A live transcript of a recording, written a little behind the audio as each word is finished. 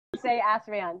Say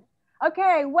Asriyan.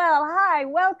 Okay, well, hi,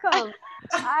 welcome.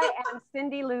 I am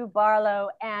Cindy Lou Barlow,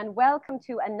 and welcome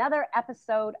to another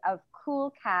episode of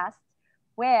Cool Cast,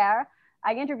 where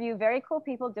I interview very cool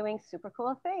people doing super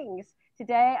cool things.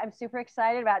 Today, I'm super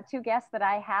excited about two guests that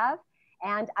I have,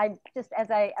 and I just as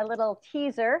a little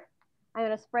teaser, I'm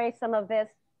going to spray some of this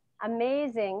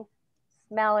amazing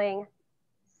smelling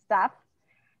stuff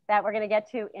that we're going to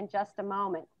get to in just a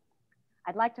moment.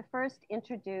 I'd like to first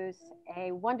introduce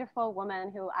a wonderful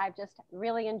woman who I've just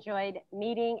really enjoyed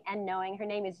meeting and knowing. Her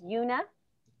name is Yuna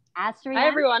Asriyan. Hi,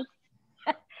 everyone.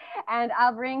 And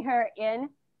I'll bring her in.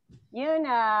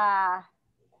 Yuna.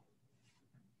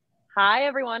 Hi,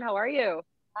 everyone. How are you?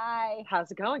 Hi.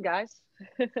 How's it going, guys?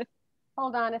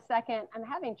 Hold on a second. I'm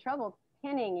having trouble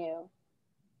pinning you.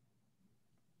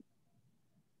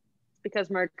 It's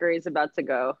because Mercury is about to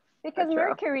go. Because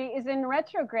Mercury is in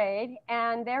retrograde,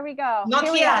 and there we go. Not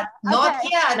yet. Not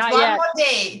yet. Not one yet. more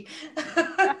day.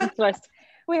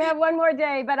 We have one more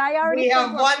day, but I already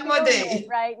have one more day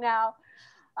right now.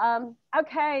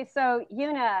 Okay, so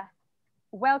Yuna,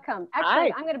 welcome.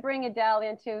 Actually, I'm going to bring Adele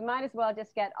in too. Might as well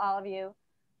just get all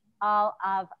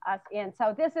of us in.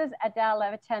 So this is Adele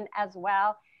Levitan as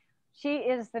well. She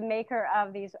is the maker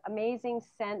of these amazing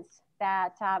scents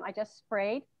that I just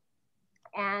sprayed.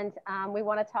 And we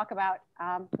want to talk about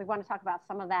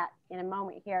some of that in a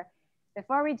moment here.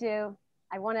 Before we do,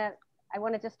 I want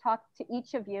to just talk to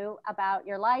each of you about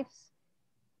your lives.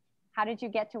 How did you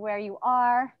get to where you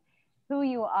are, who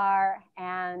you are,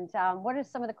 and what are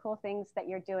some of the cool things that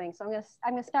you're doing? So I'm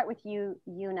gonna start with you,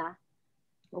 Yuna.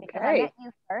 Okay. Because I met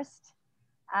you first.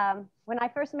 When I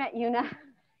first met Yuna,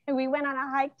 we went on a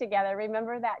hike together.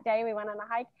 Remember that day we went on a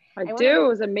hike? I do. It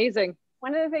was amazing.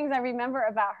 One of the things I remember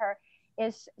about her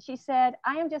is she said,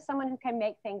 I am just someone who can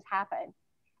make things happen.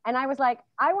 And I was like,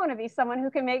 I want to be someone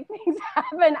who can make things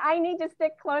happen. I need to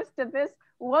stick close to this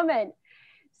woman.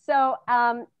 So,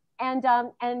 and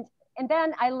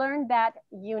then I learned that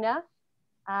Yuna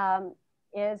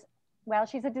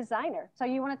she's a designer. So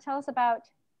you want to tell us about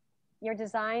your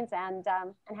designs and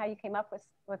how you came up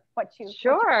with what you.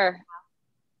 Sure.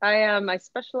 I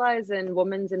specialize in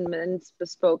women's and men's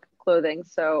bespoke clothing.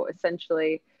 So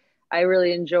essentially, I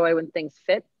really enjoy when things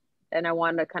fit, and I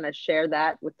want to kind of share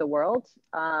that with the world.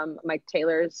 My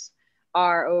tailors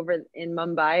are over in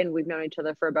Mumbai, and we've known each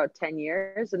other for about 10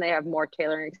 years, and they have more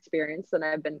tailoring experience than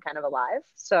I've been kind of alive.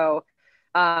 So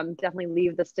definitely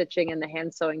leave the stitching and the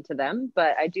hand sewing to them,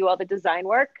 but I do all the design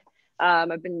work. I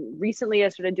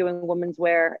started doing women's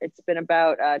wear. It's been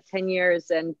about 10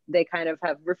 years, and they kind of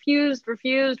have refused.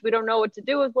 We don't know what to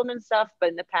do with women's stuff, but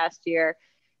in the past year,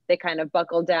 they kind of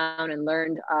buckled down and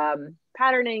learned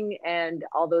patterning and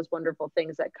all those wonderful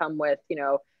things that come with,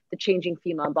 the changing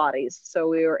female bodies. So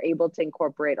we were able to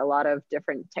incorporate a lot of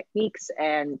different techniques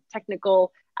and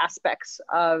technical aspects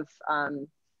of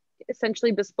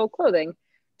essentially bespoke clothing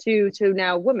to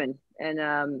now women. And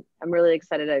I'm really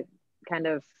excited to kind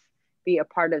of be a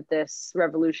part of this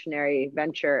revolutionary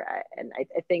venture. And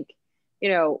I think,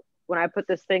 when I put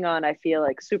this thing on, I feel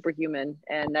like superhuman,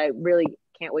 and I really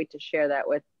can't wait to share that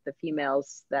with the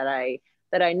females that I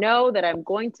know, that I'm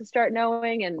going to start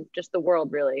knowing, and just the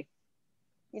world, really.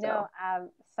 So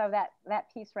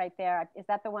that piece right there, is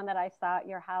that the one that I saw at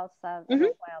your house a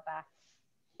little while back?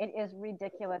 It is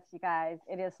ridiculous, you guys.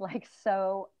 It is like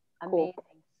so amazing,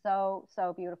 cool.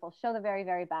 so beautiful. Show the very,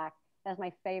 very back. That's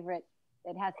my favorite.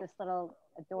 It has this little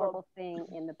adorable thing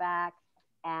in the back,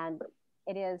 and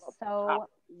it is so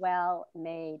well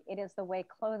made. It is the way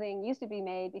clothing used to be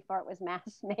made before it was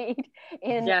mass made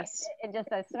in just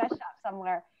a sweatshop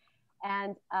somewhere.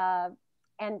 And I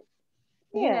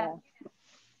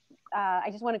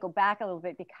just want to go back a little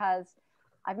bit because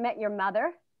I've met your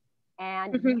mother,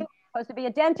 and you were supposed to be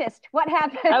a dentist. What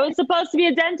happened? I was supposed to be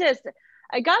a dentist.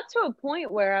 I got to a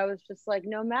point where I was just like,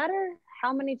 no matter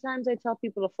how many times I tell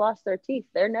people to floss their teeth,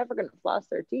 they're never going to floss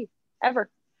their teeth, ever.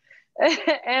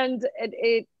 And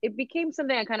it became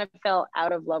something I kind of fell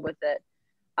out of love with it.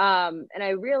 And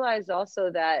I realized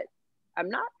also that I'm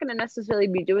not going to necessarily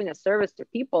be doing a service to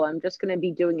people. I'm just going to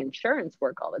be doing insurance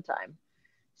work all the time.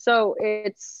 So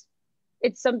it's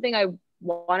something I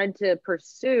wanted to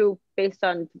pursue based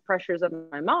on pressures of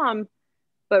my mom,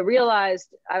 but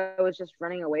realized I was just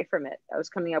running away from it. I was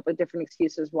coming up with different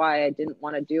excuses why I didn't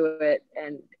want to do it.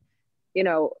 And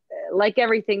like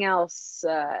everything else,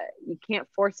 you can't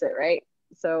force it, right?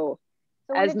 So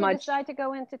when did you decide to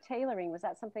go into tailoring? Was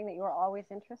that something that you were always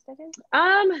interested in?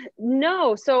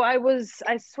 No. So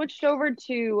I switched over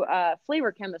to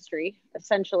flavor chemistry,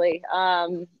 essentially.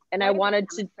 And I wanted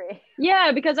to,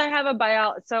 because I have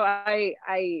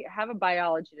I have a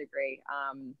biology degree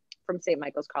from St.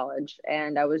 Michael's College,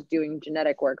 and I was doing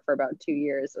genetic work for about 2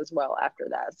 years as well after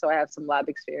that. So I have some lab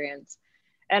experience.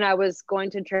 And I was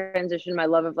going to transition my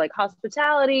love of like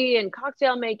hospitality and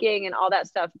cocktail making and all that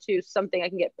stuff to something I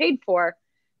can get paid for.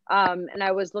 And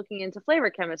I was looking into flavor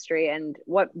chemistry, and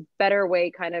what better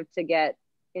way kind of to get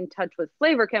in touch with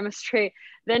flavor chemistry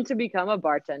than to become a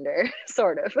bartender,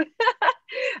 sort of.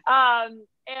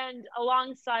 And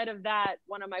alongside of that,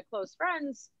 one of my close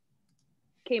friends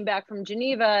came back from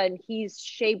Geneva, and he's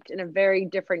shaped in a very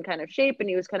different kind of shape. And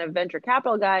he was kind of venture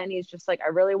capital guy. And he's just like, I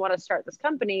really want to start this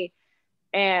company,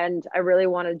 and I really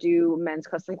want to do men's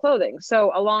custom clothing.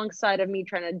 So alongside of me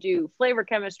trying to do flavor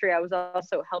chemistry, I was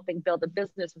also helping build a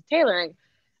business with tailoring.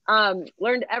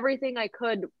 Learned everything I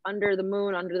could under the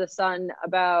moon, under the sun,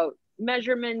 about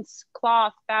measurements,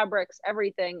 cloth, fabrics,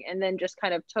 everything. And then just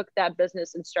kind of took that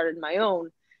business and started my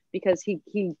own, because he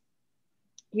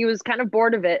was kind of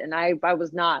bored of it, and I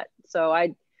was not. So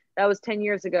that was 10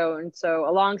 years ago. And so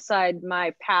alongside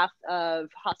my path of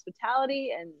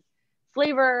hospitality and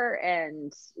flavor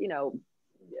and, you know,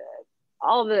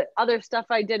 all the other stuff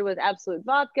I did with Absolute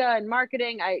Vodka and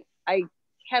marketing, I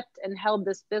kept and held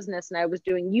this business, and I was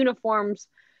doing uniforms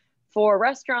for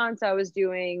restaurants. I was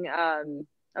doing,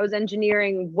 I was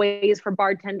engineering ways for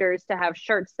bartenders to have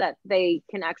shirts that they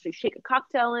can actually shake a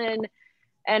cocktail in.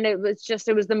 And it was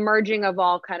the merging of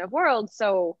all kind of worlds.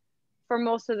 So for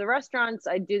most of the restaurants,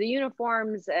 I do the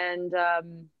uniforms, and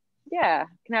yeah,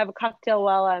 can have a cocktail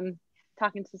while I'm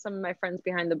talking to some of my friends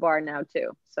behind the bar now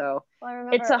too. So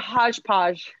it's a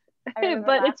hodgepodge,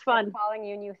 but it's fun. Calling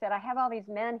you, and you said, I have all these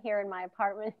men here in my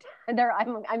apartment, and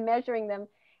I'm measuring them,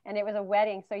 and it was a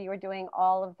wedding, so you were doing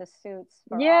all of the suits.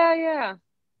 Yeah.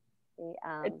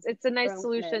 It's a nice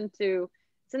solution to.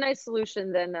 It's a nice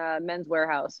solution than Men's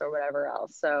Warehouse or whatever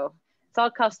else. So it's all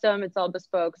custom, it's all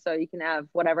bespoke, so you can have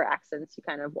whatever accents you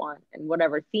kind of want and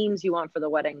whatever themes you want for the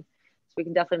wedding. So we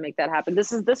can definitely make that happen.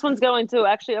 This one's going to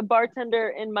actually a bartender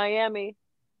in Miami,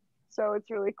 so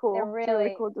it's really cool. They're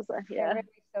really cool design. Yeah, they're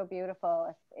really so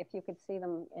beautiful. If you could see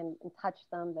them and touch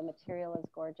them, the material is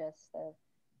gorgeous.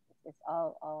 It's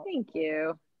all. Thank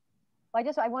you. Well,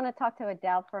 I want to talk to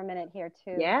Adele for a minute here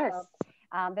too. Yes. So,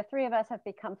 the three of us have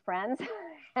become friends,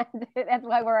 and that's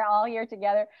why we're all here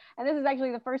together. And this is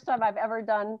actually the first time I've ever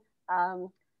done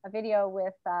a video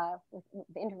with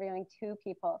interviewing two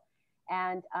people.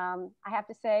 And I have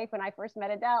to say, when I first met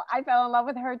Adele, I fell in love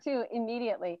with her too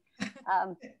immediately.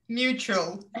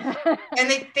 Mutual.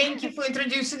 And thank you for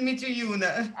introducing me to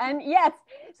Yuna. And yes,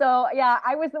 so yeah,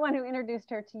 I was the one who introduced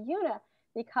her to Yuna,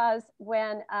 because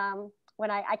when I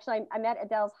met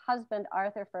Adele's husband,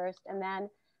 Arthur, first, and then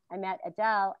I met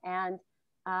Adele. And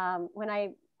when I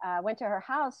went to her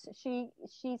house, she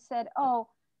said, oh,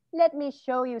 let me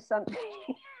show you something.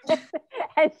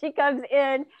 And she comes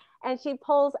in and she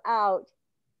pulls out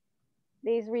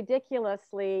these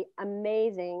ridiculously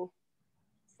amazing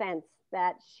scents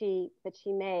that she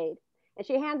made. And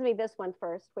she hands me this one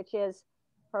first, which is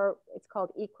it's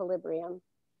called Equilibrium.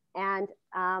 And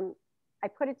I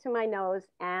put it to my nose,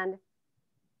 and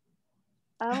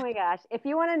oh my gosh, if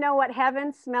you want to know what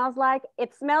heaven smells like,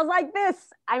 it smells like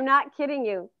this. I'm not kidding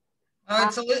you. Oh,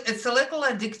 it's a little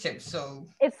addictive. So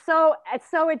it's so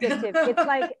addictive. It's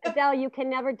like, Adele, you can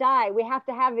never die. We have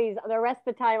to have these the rest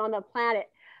of the time on the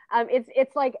planet.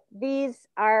 It's like, these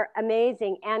are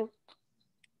amazing. And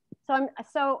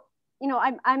so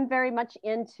I'm very much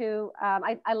into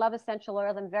I love essential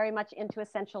oils. I'm very much into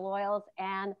essential oils,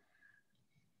 and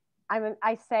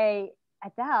I say,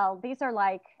 Adele, these are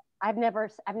like, I've never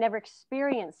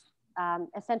experienced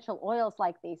essential oils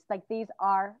like these. Like, these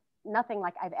are nothing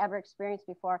like I've ever experienced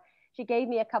before. She gave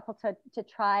me a couple to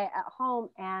try at home,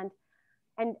 and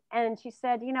she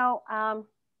said, I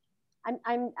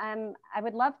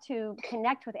would love to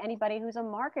connect with anybody who's a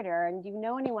marketer, and do you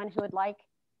know anyone who would like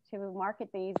to market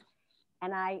these?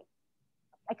 And I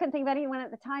couldn't think of anyone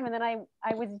at the time, and then I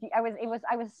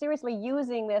was seriously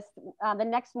using this the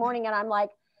next morning, and I'm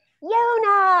like,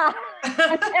 Yuna.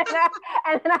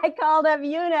 And then I called up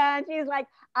Yuna, and she's like,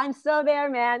 I'm so there,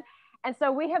 man. And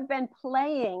so we have been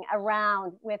playing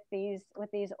around with these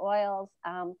oils,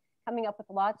 coming up with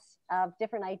lots of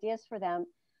different ideas for them.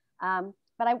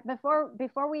 But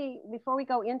before we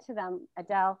go into them,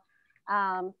 Adele,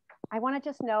 I want to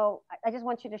just know, I just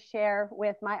want you to share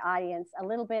with my audience a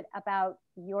little bit about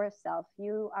yourself.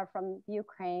 You are from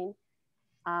Ukraine.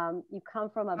 You come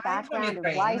from a background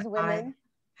of wise women.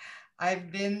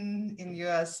 I've been in the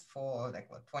US for like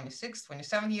 26,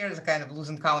 27 years. I kind of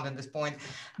losing count at this point.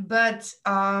 But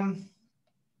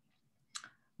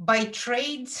by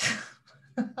trade,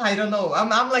 I don't know.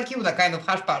 I'm like you, the kind of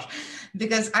hush posh,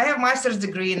 because I have master's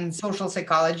degree in social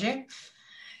psychology.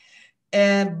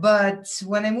 But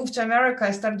when I moved to America,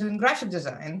 I started doing graphic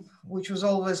design, which was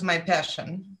always my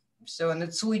passion. So, and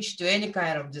it switched to any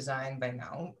kind of design by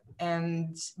now.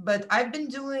 But I've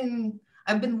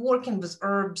been working with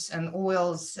herbs and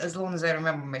oils as long as I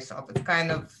remember myself. It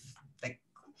kind of like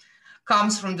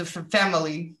comes from the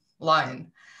family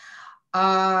line.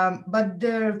 But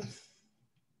the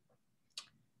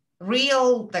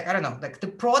real, like, I don't know, like the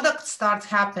product starts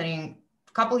happening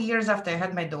a couple years after I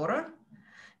had my daughter.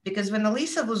 Because when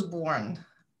Elisa was born,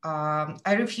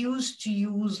 I refused to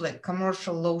use like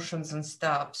commercial lotions and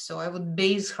stuff. So I would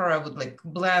bathe her, I would like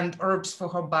blend herbs for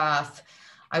her bath.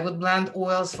 I would blend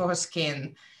oils for her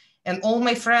skin. And all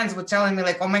my friends were telling me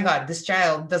like, oh my God, this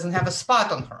child doesn't have a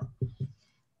spot on her.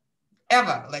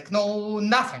 Ever, like no,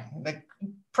 nothing, like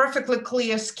perfectly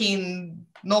clear skin,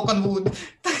 knock on wood,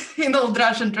 in old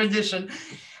Russian tradition.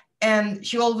 And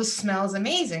she always smells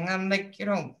amazing. I'm like,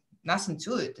 nothing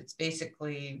to it. It's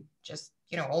basically just,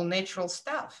 all natural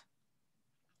stuff.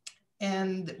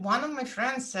 And one of my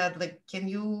friends said, like, can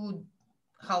you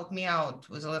help me out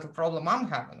with a little problem I'm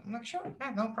having? I'm like, sure,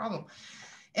 yeah, no problem.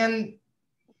 And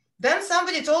then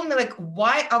somebody told me, like,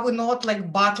 why are we not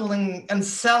like bottling and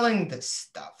selling this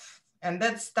stuff? And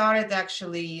that started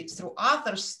actually through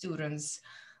other students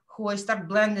who I start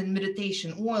blending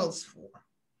meditation oils for.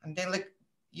 And they're like,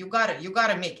 you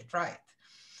gotta make it right.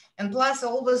 And plus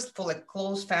always for like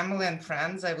close family and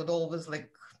friends, I would always like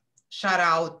shout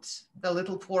out the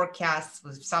little forecasts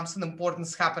with something important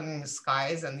is happening in the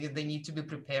skies and they need to be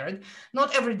prepared.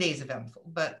 Not every day is eventful,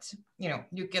 but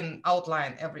you can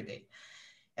outline every day.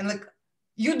 And like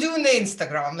you doing the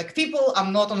Instagram, like people,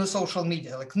 I'm not on the social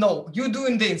media, like, no, you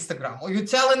doing the Instagram, or you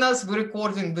telling us we're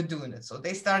recording, we're doing it. So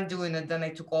they start doing it, then I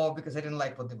took off because I didn't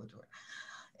like what they were doing.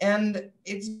 And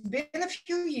it's been a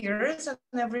few years, and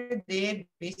every day I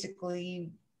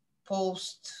basically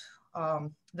post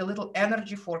the little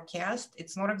energy forecast.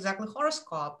 It's not exactly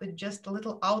horoscope, it's just a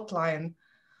little outline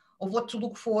of what to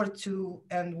look forward to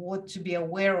and what to be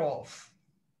aware of.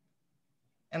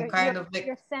 And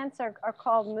your scents are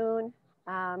called moon.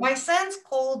 My scents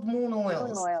called moon oils.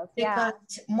 Moon oils,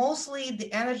 because mostly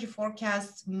the energy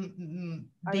forecasts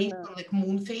based on like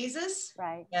moon phases,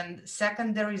 right? And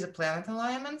secondary is a planet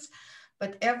alignments,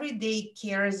 but every day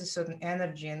carries a certain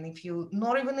energy. And if you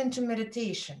not even into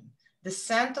meditation, the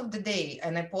scent of the day,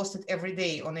 and I post it every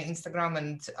day on Instagram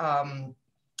and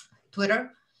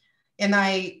Twitter, and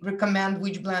I recommend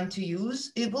which blend to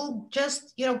use, it will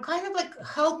just, kind of like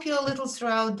help you a little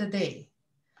throughout the day.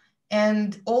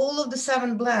 And all of the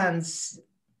 7 blends,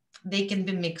 they can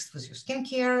be mixed with your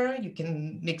skincare. You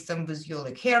can mix them with your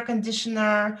like hair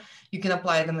conditioner. You can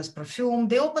apply them as perfume.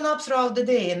 They open up throughout the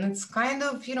day, and it's kind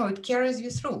of, it carries you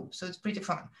through. So it's pretty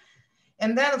fun.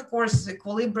 And then of course,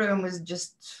 equilibrium is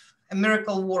just a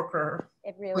miracle worker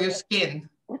for your skin.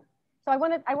 So I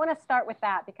want to start with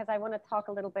that because I want to talk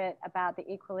a little bit about the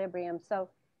equilibrium. So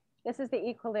this is the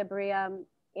equilibrium.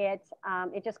 It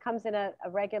just comes in a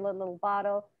regular little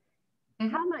bottle.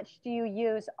 Mm-hmm. How much do you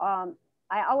use?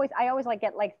 I always like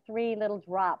get like 3 little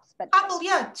drops, but couple,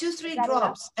 2-3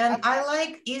 drops. And okay. I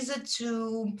like either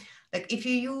to like if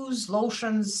you use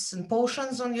lotions and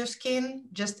potions on your skin,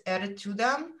 just add it to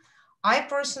them. I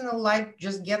personally like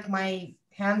just get my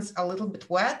hands a little bit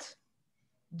wet,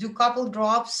 do a couple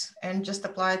drops, and just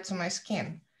apply it to my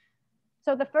skin.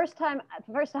 So the first time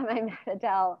I met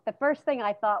Adele, the first thing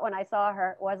I thought when I saw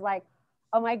her was like,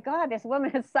 oh my God, this woman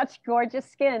has such gorgeous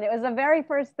skin. It was the very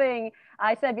first thing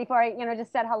I said before I,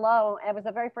 just said hello. It was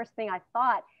the very first thing I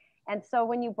thought. And so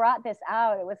when you brought this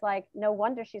out, it was like, no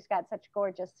wonder she's got such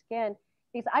gorgeous skin.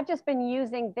 Because I've just been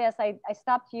using this. I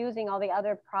stopped using all the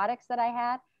other products that I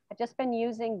had. I've just been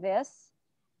using this.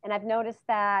 And I've noticed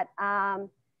that,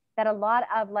 that a lot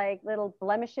of like little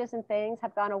blemishes and things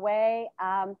have gone away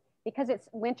because it's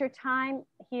winter time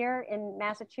here in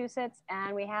Massachusetts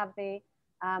and we have the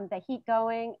heat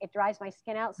going. It dries my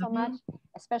skin out so much,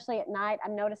 especially at night.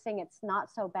 I'm noticing it's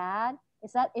not so bad.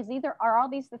 Are all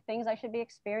these the things I should be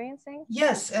experiencing?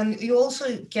 Yes, and you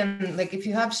also can, like if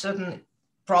you have certain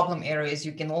problem areas,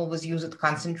 you can always use it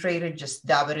concentrated, just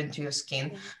dab it into your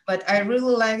skin. But I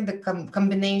really like the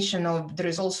combination of, there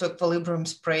is also equilibrium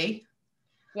spray.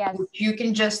 Yes. You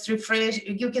can just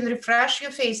refresh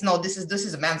your face. No, this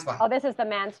is a man's one. Oh, this is the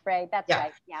man spray. That's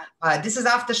right. Yeah. This is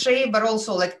aftershave, but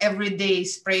also like everyday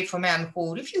spray for men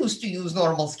who refuse to use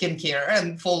normal skincare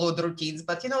and follow the routines.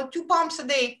 But 2 pumps a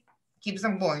day keeps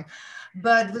them going.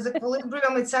 But with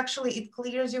equilibrium, it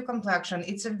clears your complexion.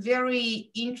 It's a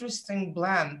very interesting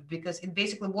blend because it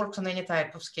basically works on any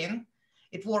type of skin.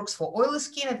 It works for oily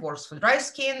skin, it works for dry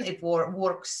skin,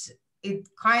 it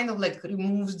kind of like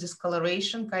removes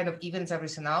discoloration, kind of evens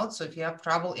everything out. So if you have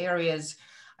trouble areas,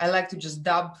 I like to just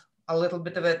dab a little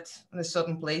bit of it in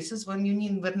certain places when you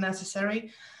need, when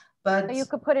necessary. But so you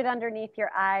could put it underneath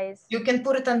your eyes. You can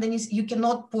put it underneath. You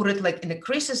cannot put it like in the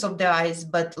creases of the eyes,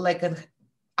 but like an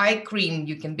eye cream,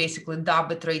 you can basically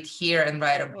dab it right here and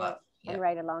right above. And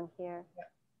right along here.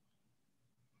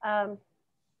 Yeah.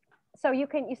 So you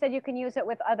said you can use it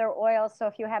with other oils. So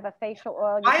if you have a facial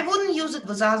oil, I wouldn't use it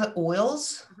with other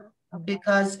oils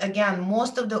because again,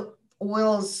 most of the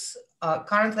oils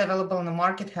currently available in the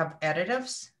market have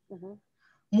additives.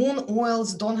 Moon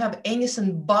oils don't have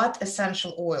anything but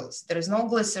essential oils. There is no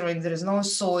glycerin, there is no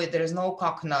soy, there is no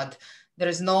coconut, there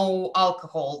is no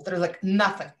alcohol, there's like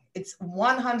nothing. It's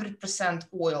 100%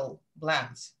 oil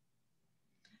blends.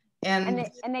 And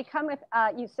they come with,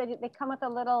 you said they come with a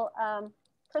little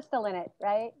crystal in it,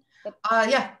 right?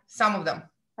 Yeah, some of them.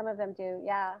 Some of them do,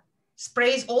 yeah.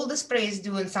 Sprays, all the sprays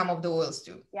do, and some of the oils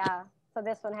do. Yeah, so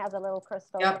this one has a little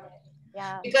crystal. Yep. In it.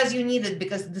 Yeah. Because you need it,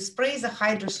 because the sprays are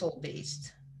hydrosol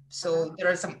based. So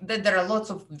there are lots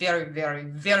of very, very,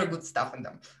 very good stuff in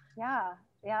them. Yeah,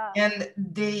 yeah. And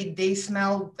they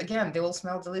smell, again, they all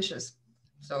smell delicious.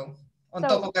 So on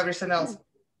top of everything else.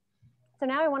 So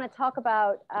now I want to talk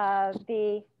about I'm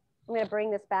going to bring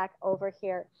this back over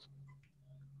here.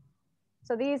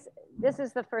 So this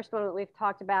is the first one that we've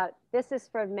talked about. This is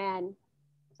for men.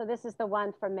 So this is the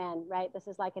one for men, right? This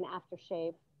is like an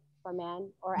aftershave for men.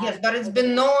 Yes, but it's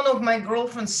been known of my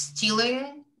girlfriends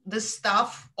stealing this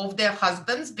stuff of their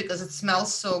husbands because it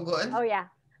smells so good. Oh yeah.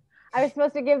 I was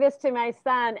supposed to give this to my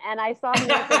son and I saw him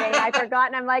yesterday and I forgot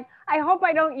and I'm like, I hope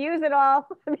I don't use it all.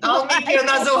 I'll make you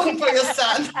another one for your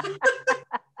son.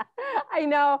 I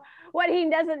know. What he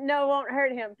doesn't know won't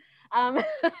hurt him.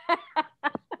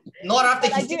 Not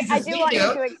after he sees this video. I do want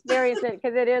him to experience it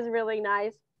because it is really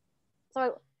nice.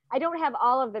 So I don't have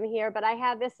all of them here, but I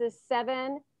have, this is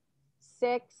 7,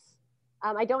 6.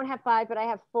 I don't have 5, but I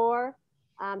have 4.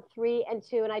 3 and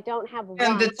 2, and I don't have 1.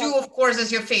 And the 2, of course,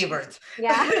 is your favorite.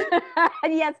 Yeah.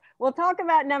 Yes, we'll talk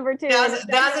about number 2. The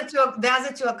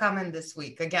other two are coming this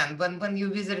week. Again, when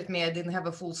you visited me, I didn't have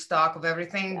a full stock of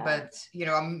everything, but you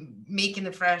know, I'm making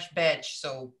a fresh batch.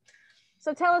 So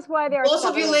tell us why there are most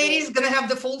of you ladies gonna have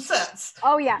the full sets.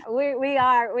 Oh yeah, we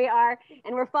are,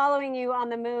 and we're following you on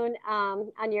the moon,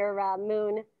 on your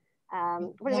moon.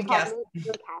 What is it called?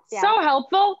 Mooncast. Yeah. So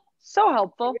helpful. So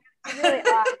helpful. They really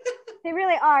are. They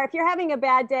really are. If you're having a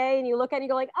bad day and you look at it and you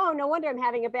go like, oh, no wonder I'm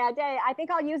having a bad day. I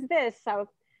think I'll use this. So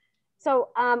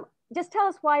just tell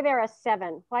us why there are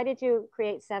 7. Why did you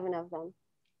create 7 of them?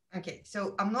 Okay,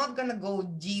 so I'm not gonna go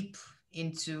deep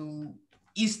into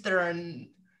Eastern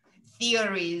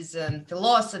theories and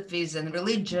philosophies and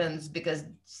religions because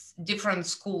different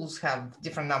schools have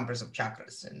different numbers of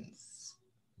chakras, and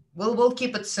we'll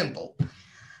keep it simple.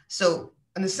 So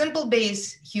on a simple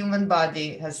base, human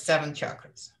body has 7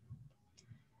 chakras.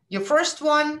 Your first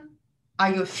one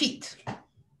are your feet,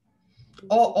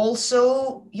 or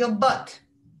also your butt.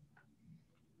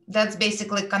 That's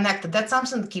basically connected. That's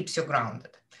something that keeps you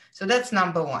grounded. So that's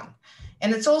number 1.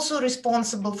 And it's also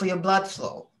responsible for your blood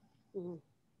flow.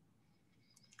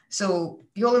 So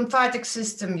your lymphatic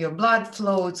system, your blood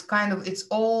flow, it's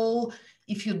all,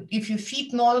 if your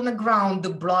feet not on the ground, the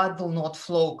blood will not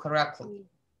flow correctly.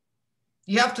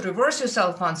 You have to reverse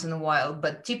yourself once in a while,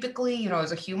 but typically, you know,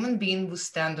 as a human being, we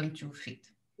stand on 2 feet.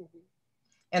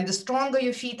 And the stronger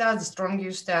your feet are, the stronger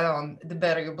you stand on, the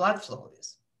better your blood flow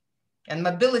is. And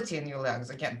mobility in your legs,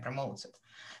 again, promotes it.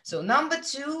 So number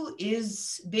 2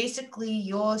 is basically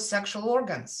your sexual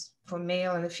organs for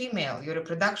male and female, your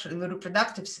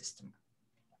reproductive system.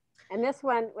 And this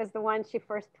one was the one she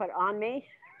first put on me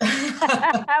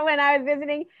when I was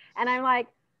visiting. And I'm like,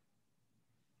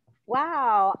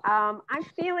 wow, I'm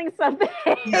feeling something.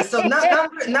 Yeah, so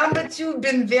number 2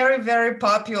 been very, very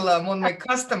popular among my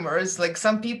customers. Like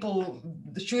some people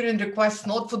shooting requests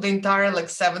not for the entire like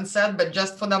 7 set, but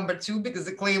just for number 2 because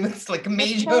they claim it's like a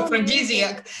major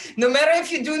aphrodisiac. No matter if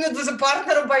you're doing it with a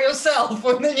partner or by yourself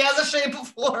or in any other shape or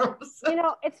form. You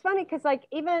know, it's funny because like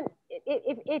even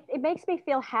it makes me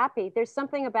feel happy. There's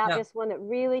something about this one that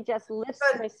really just lifts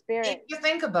my spirit. If you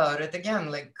think about it again,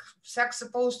 like sex is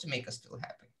supposed to make us feel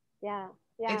happy. Yeah.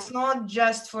 Yeah. It's not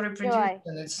just for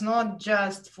reproduction. It's not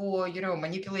just for, you know,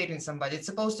 manipulating somebody. It's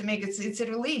supposed to make it's a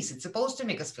release. It's supposed to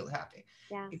make us feel happy.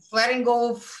 Yeah. It's letting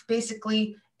go of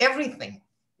basically everything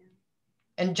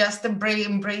and just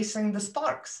embracing the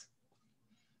sparks.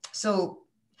 So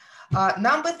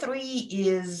number 3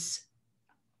 is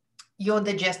your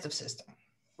digestive system.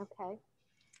 Okay.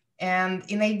 And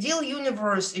in ideal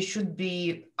universe, it should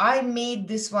be, I made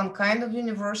this one kind of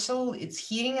universal. It's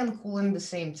heating and cooling at the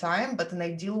same time, but in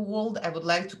ideal world, I would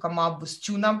like to come up with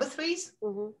two number threes.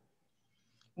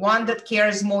 One that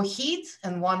carries more heat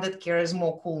and one that carries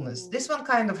more coolness. This one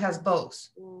kind of has both.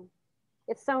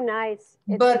 It's so nice.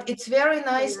 But it's very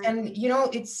nice. And, you know,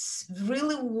 it's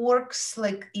really works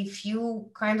like if you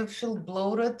kind of feel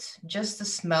bloated, just the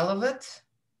smell of it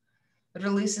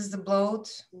releases the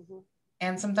bloat.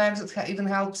 And sometimes it even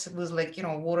helps with like, you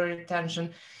know, water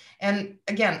retention. And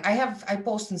again, I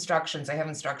post instructions. I have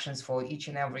instructions for each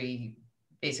and every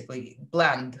basically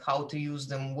blend, how to use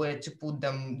them, where to put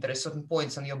them. There are certain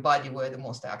points on your body where they're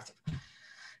most active.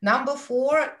 Number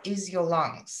 4 is your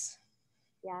lungs.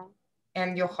 Yeah.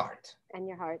 And your heart. And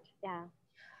your heart, yeah.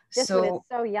 This one is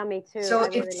so yummy too. So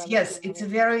it's, yes, it's a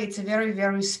very,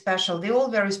 very special. They're all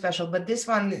very special, but this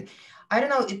one, I don't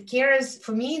know, it carries,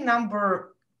 for me,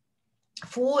 number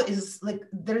 4 is like,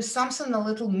 there's something a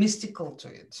little mystical to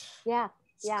it. Yeah.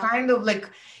 It's kind of like,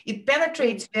 it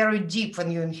penetrates very deep when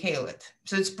you inhale it.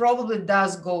 So it's probably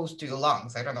does goes to your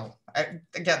lungs. I don't know.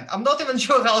 Again, I'm not even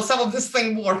sure how some of this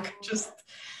thing work. Just,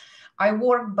 I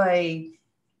work by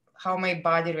how my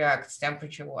body reacts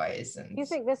temperature wise. And do you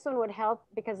think this one would help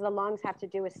because the lungs have to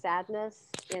do with sadness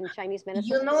in Chinese medicine?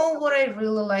 You know what I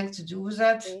really like to do with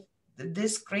that?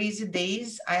 These crazy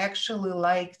days, I actually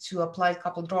like to apply a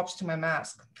couple drops to my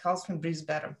mask. It helps me breathe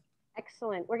better.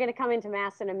 Excellent. We're going to come into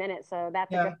mass in a minute, so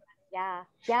that's a good one.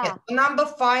 Yeah. Number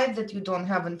 5 that you don't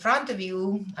have in front of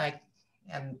you,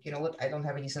 and you know what? I don't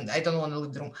have anything. I don't want to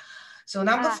leave the room. So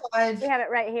number 5. We have it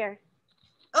right here.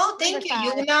 Oh, thank you,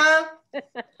 Yuna.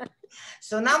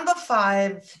 So number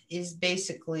 5 is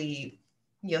basically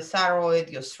your thyroid,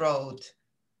 your throat,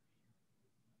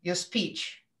 your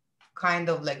speech, kind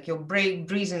of like your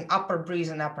breathing, upper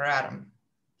apparatus.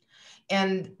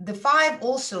 And the 5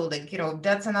 also, like, you know,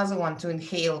 that's another one to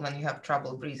inhale when you have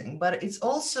trouble breathing, but it's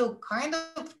also kind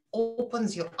of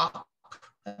opens you up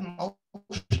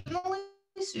emotionally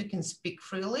so you can speak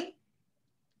freely.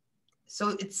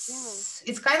 So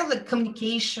it's kind of like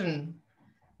communication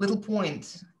little point.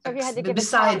 So if you had to give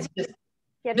besides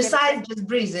just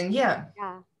breathing, yeah.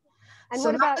 And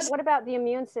so what about the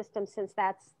immune system, since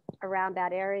that's around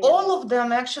that area? All of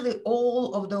them, actually,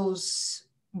 all of those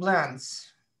blends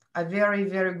are very,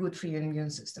 very good for your immune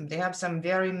system. They have some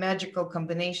very magical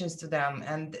combinations to them,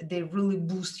 and they really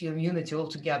boost your immunity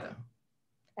altogether.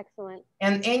 Excellent.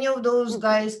 And any of those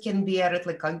guys can be added,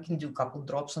 like you can do a couple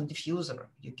drops on diffuser.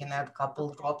 You can add a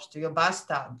couple drops to your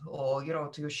bathtub or, you know,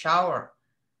 to your shower.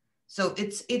 So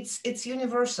it's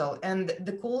universal. And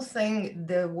the cool thing,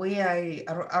 the way I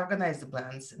organize the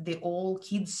blends, they're all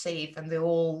kids safe and they're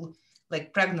all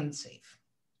like pregnant safe.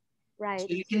 Right. So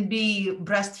you can be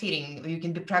breastfeeding or you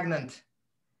can be pregnant.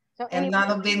 So and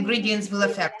none of the ingredients will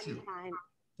affect you.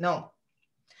 No.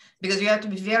 Because you have to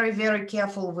be very, very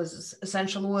careful with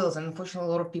essential oils. And unfortunately,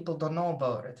 a lot of people don't know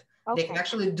about it. Okay. They can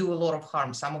actually do a lot of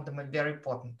harm. Some of them are very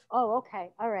potent. Oh,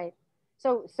 okay. All right.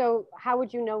 So how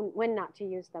would you know when not to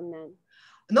use them then?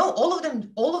 No, all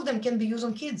of them can be used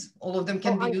on kids. All of them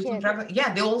can be used on pregnant.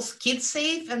 Yeah, they're all kids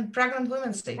safe and pregnant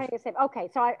women safe. Okay,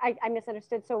 so I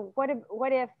misunderstood. So what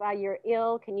if you're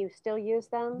ill? Can you still use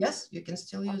them? Yes, you can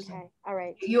still use them. All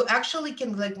right. You actually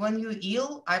can, like when you're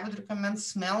ill, I would recommend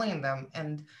smelling them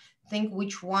and think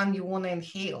which one you want to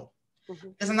inhale.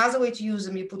 There's another way to use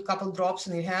them. You put a couple drops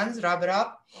in your hands, rub it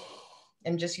up,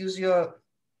 and just use your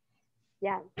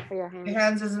for your hands. Your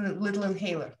hands as a little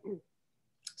inhaler.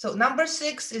 So number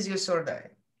 6 is your third eye.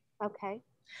 Okay.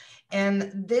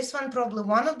 And this one probably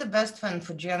one of the best ones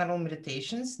for general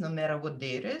meditations, no matter what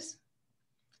day it is,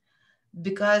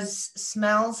 because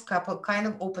smells kind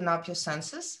of open up your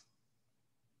senses.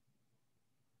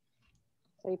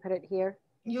 So you put it here?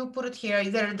 You put it here.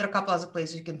 There are a couple other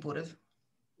places you can put it.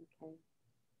 Okay.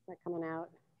 They're coming out.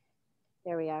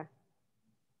 There we are.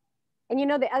 And you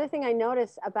know, the other thing I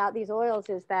notice about these oils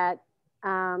is that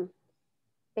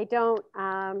they don't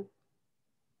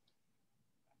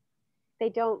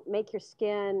make your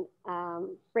skin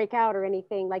break out or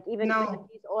anything. Like even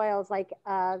these oils, like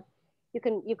you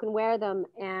can wear them,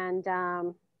 and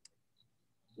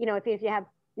you know, if you have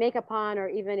makeup on, or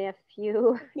even if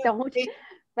you don't.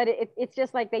 But it's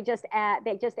just like they just add.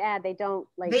 They don't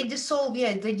like. They dissolve.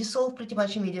 Yeah, they dissolve pretty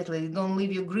much immediately. They don't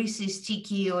leave you greasy,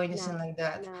 sticky, or anything like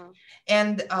that. No.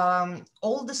 And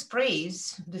all the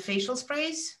sprays, the facial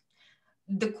sprays,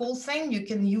 the cool thing, you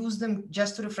can use them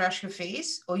just to refresh your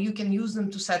face, or you can use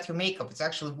them to set your makeup. It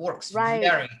actually works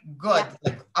very good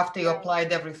like after you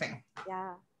applied everything.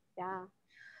 Yeah, yeah.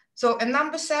 So, and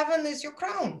number 7 is your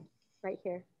crown. Right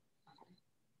here.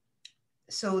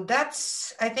 So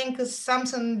that's, I think, is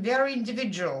something very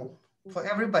individual for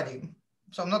everybody.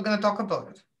 So I'm not going to talk about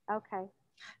it. Okay.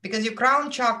 Because your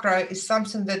crown chakra is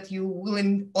something that you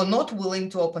willing or not willing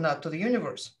to open up to the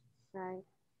universe. Right.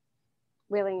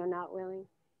 Willing or not willing.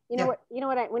 You know what? You know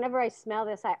what? Whenever I smell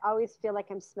this, I always feel like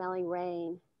I'm smelling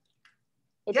rain.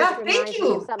 Thank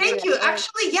you. Thank you.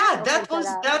 Actually,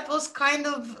 that was kind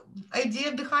of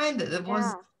idea behind it. It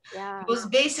was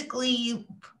basically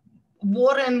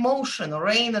water in motion,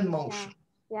 rain in motion.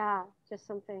 Yeah, just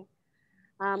something.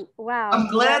 Wow. I'm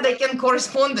glad I can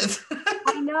correspond it.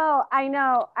 I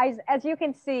know. As you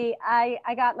can see,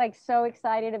 I got like so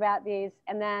excited about these,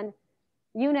 and then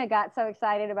Yuna got so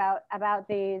excited about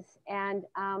these, and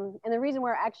the reason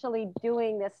we're actually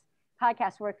doing this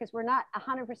podcast work because we're not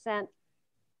 100%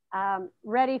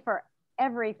 ready for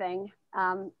everything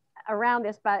around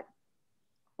this, but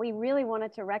we really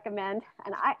wanted to recommend,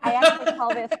 and I actually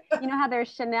call this, you know how there's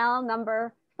Chanel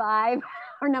number 5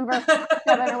 or number 7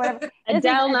 or whatever.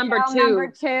 Adele number 2.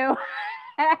 Number 2.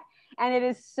 And it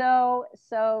is so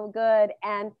good.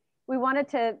 And we wanted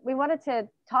to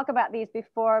talk about these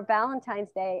before Valentine's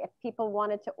Day if people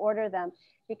wanted to order them,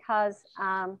 because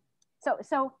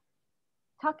so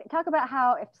talk about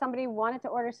how if somebody wanted to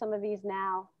order some of these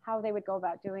now, how they would go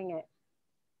about doing it.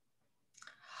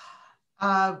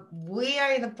 We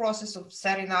are in the process of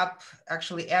setting up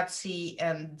actually Etsy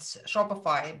and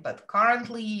Shopify, but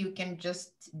currently you can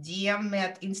just DM me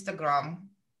at Instagram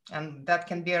and that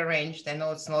can be arranged. I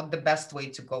know it's not the best way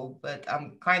to go, but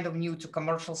I'm kind of new to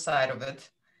commercial side of it.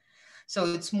 So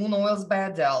it's Moon Oils by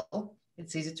Adele.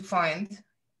 It's easy to find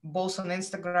both on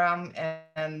Instagram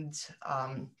and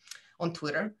on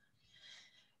Twitter.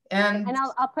 And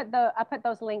I'll put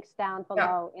those links down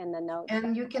below in the notes.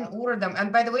 And you can order them.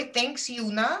 And by the way, thanks,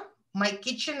 Yuna. My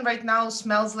kitchen right now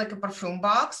smells like a perfume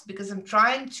box because I'm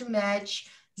trying to match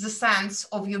the scents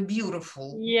of your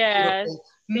beautiful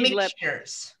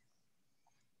mixtures.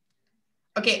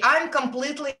 Okay, I'm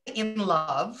completely in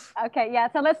love. Okay, yeah.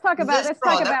 So let's talk about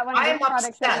one of the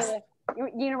products that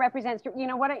Yuna represents.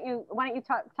 Why don't you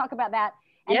talk about that?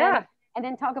 And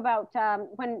then talk about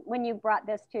when you brought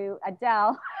this to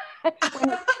Adele,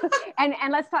 and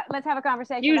let's have a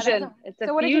conversation. Fusion. It's a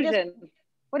fusion.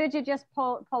 What did you just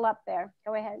pull up there?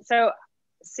 Go ahead. So,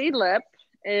 Seedlip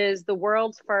is the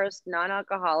world's first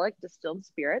non-alcoholic distilled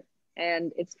spirit,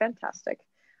 and it's fantastic.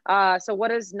 So,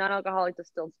 what does non-alcoholic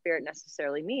distilled spirit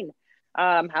necessarily mean?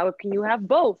 How can you have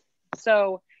both?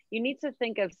 So, you need to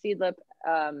think of Seedlip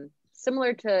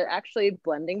similar to actually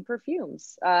blending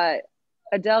perfumes.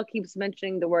 Adele keeps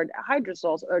mentioning the word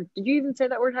hydrosols, or did you even say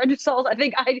that word hydrosols? I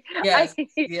think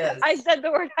I said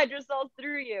the word hydrosols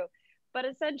through you. But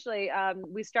essentially,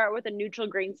 we start with a neutral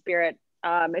grain spirit.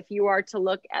 If you are to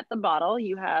look at the bottle,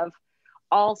 you have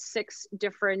all 6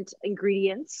 different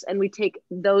ingredients, and we take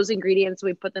those ingredients,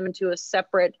 we put them into a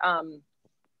separate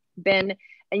bin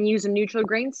and use a neutral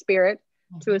grain spirit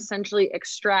to essentially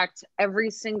extract every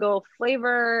single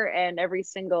flavor and every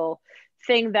single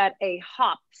thing that a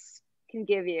hops can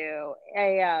give you,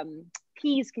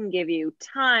 peas can give you,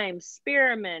 thyme,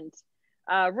 spearmint,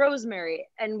 rosemary,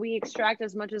 and we extract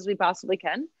as much as we possibly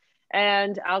can.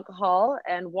 And alcohol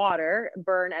and water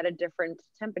burn at a different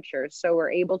temperature. So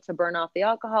we're able to burn off the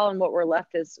alcohol, and what we're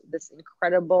left is this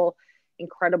incredible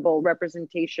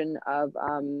representation of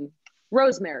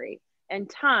rosemary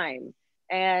and thyme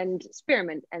and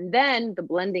spearmint. And then the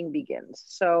blending begins.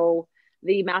 So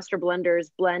the master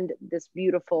blenders blend this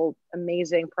beautiful,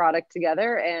 amazing product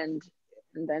together and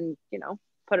then,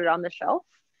 put it on the shelf.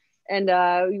 And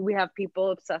we have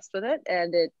people obsessed with it.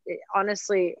 And it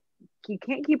honestly, you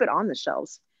can't keep it on the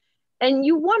shelves. And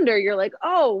you wonder, you're like,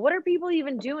 oh, what are people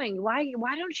even doing? Why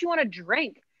don't you want to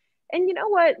drink? And you know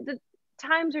what? The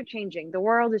times are changing. The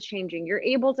world is changing. You're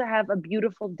able to have a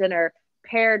beautiful dinner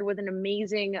paired with an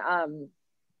amazing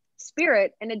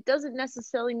spirit. And it doesn't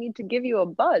necessarily need to give you a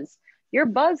buzz. Your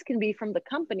buzz can be from the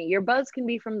company. Your buzz can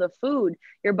be from the food.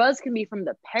 Your buzz can be from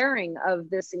the pairing of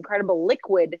this incredible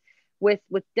liquid with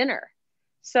dinner.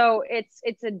 So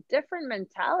it's a different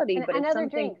mentality, but it's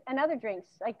something. And other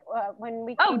drinks, like when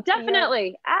we. Oh,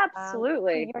 definitely,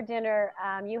 absolutely. For your dinner,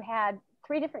 you had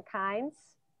 3 different kinds.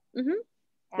 Mm-hmm.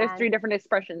 There's 3 different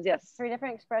expressions, yes. 3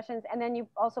 different expressions, and then you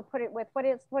also put it with what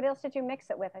else did you mix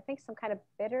it with? I think some kind of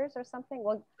bitters or something.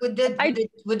 Well,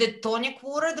 we did tonic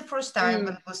water the first time,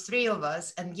 and it was 3 of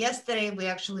us. And yesterday we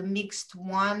actually mixed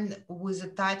one with a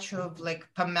touch of like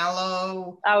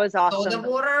pomelo. That was awesome. Soda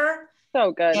water.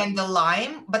 So good. And the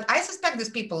lime, but I suspect these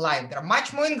people lie. There are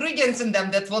much more ingredients in them.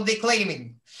 That's what they're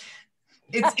claiming.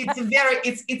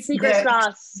 It's secret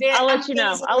sauce. I'll let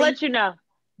you know.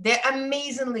 They're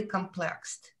amazingly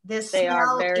complex. They are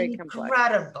smell very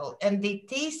incredible and they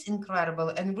taste incredible.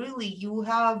 And really, you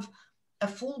have a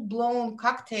full-blown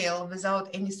cocktail without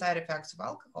any side effects of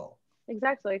alcohol.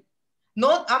 Exactly.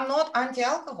 I'm not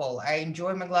anti-alcohol. I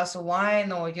enjoy my glass of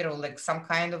wine or, you know, like some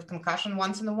kind of concussion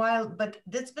once in a while, but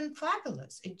that's been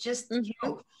fabulous. It just, you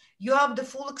know, you have the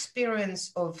full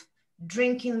experience of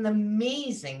drinking an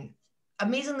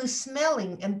amazingly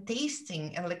smelling and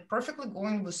tasting and like perfectly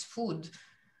going with food.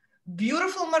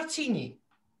 Beautiful martini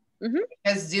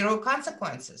has zero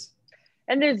consequences.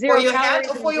 And there's zero for your calories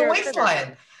head or for your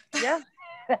waistline. Yeah,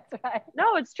 that's right.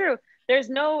 No, it's true. There's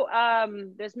no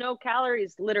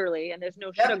calories literally, and there's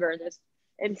no sugar.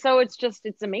 And so it's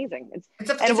amazing. It's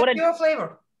a pure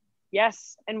flavor.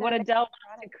 Yes, and what Adele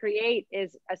wants to create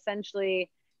is essentially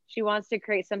she wants to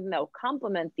create something that will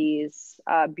complement these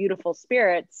beautiful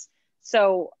spirits.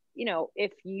 So, you know,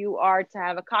 if you are to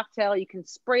have a cocktail, you can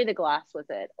spray the glass with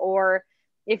it. Or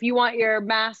if you want your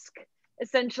mask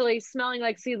essentially smelling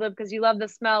like seedlip because you love the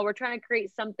smell, we're trying to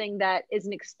create something that is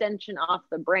an extension off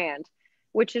the brand,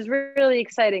 which is really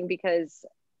exciting because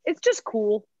it's just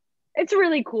cool. It's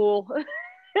really cool.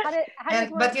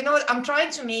 But you know what? I'm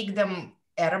trying to make them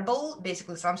edible,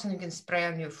 basically something you can spray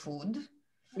on your food.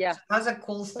 Yeah. So another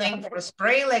cool thing for a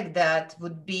spray like that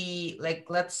would be like,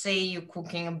 let's say you're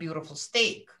cooking a beautiful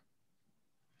steak.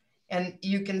 And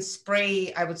you can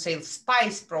spray, I would say,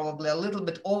 spice probably a little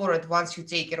bit over it once you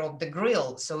take it off the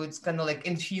grill. So it's gonna like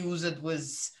infuse it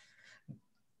with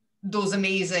those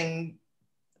amazing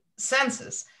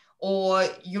senses. Or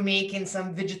you're making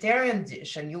some vegetarian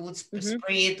dish and you would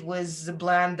spray it with the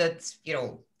blend that's, you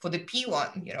know, for the pea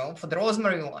one, you know, for the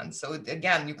rosemary one. So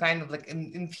again, you kind of like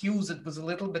infuse it with a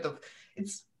little bit of,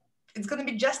 it's going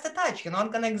to be just a touch. You're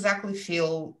not going to exactly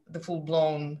feel the full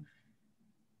blown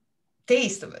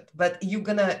taste of it, but you're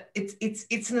gonna,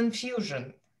 it's an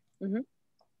infusion.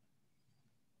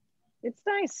 It's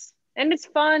nice and it's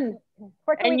fun.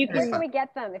 Where can we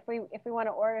get them if we want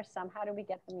to order some? How do we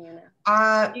get them, Yuna?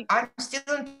 I'm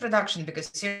still in production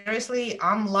because seriously,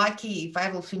 I'm lucky if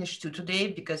I will finish 2 today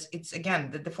because it's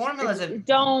again the formulas.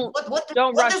 What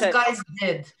these guys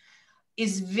did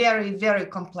is very, very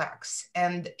complex.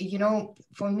 And you know,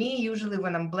 for me, usually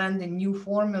when I'm blending new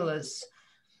formulas,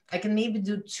 I can maybe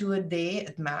do 2 a day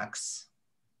at max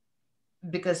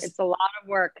because it's a lot of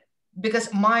work.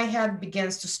 Because my head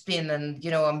begins to spin and,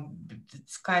 you know,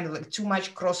 it's kind of like too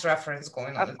much cross-reference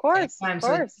going on of course.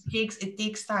 So it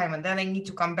takes time. And then I need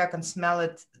to come back and smell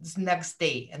it this next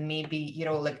day and maybe, you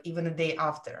know, like even a day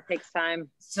after. Takes time.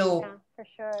 So yeah, for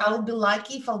sure. I'll be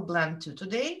lucky if I'll blend 2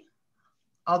 today.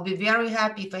 I'll be very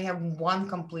happy if I have 1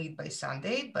 complete by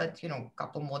Sunday, but, you know, a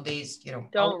couple more days, you know.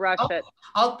 Don't rush it.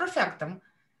 I'll perfect them.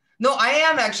 No, I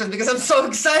am actually, because I'm so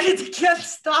excited to get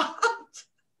started.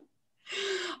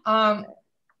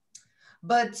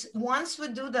 But once we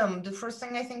do them, the first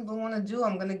thing I think we want to do,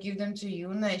 I'm going to give them to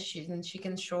Yuna and she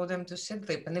can show them to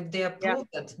Sidlip. And if they approve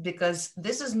it, because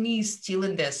this is me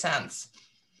stealing their scents,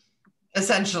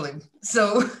 essentially.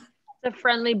 So it's a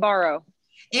friendly borrow.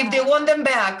 If they want them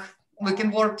back, we can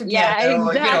work together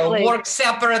or, you know, work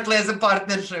separately as a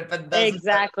partnership.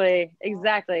 Exactly.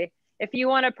 If you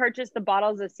want to purchase the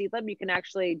bottles of Seedlip, you can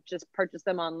actually just purchase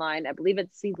them online. I believe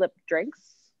it's Seedlip Drinks.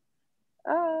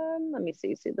 Let me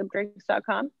see,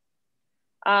 seedlipdrinks.com.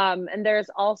 And there's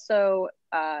also,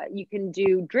 you can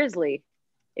do Drizzly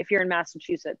if you're in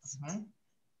Massachusetts.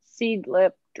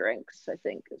 Seedlip Drinks, I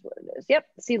think is what it is. Yep,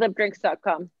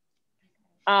 seedlipdrinks.com.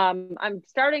 I'm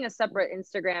starting a separate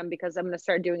Instagram because I'm going to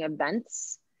start doing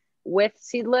events with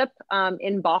Seedlip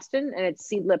in Boston, and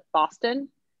it's Seedlip Boston.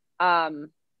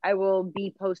 I will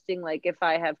be posting like if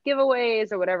I have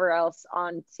giveaways or whatever else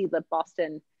on Seedlip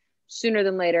Boston sooner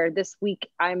than later. This week,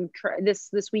 this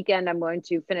weekend, I'm going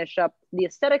to finish up the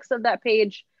aesthetics of that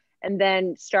page and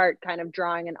then start kind of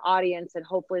drawing an audience. And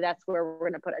hopefully that's where we're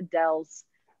going to put Adele's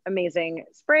amazing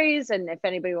sprays. And if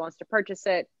anybody wants to purchase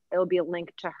it, it'll be a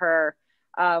link to her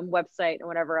website and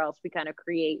whatever else we kind of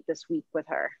create this week with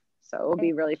her. So it'll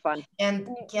be really fun. And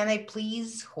can I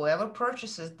please, whoever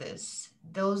purchases this,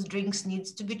 those drinks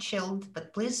needs to be chilled,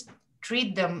 but please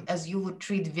treat them as you would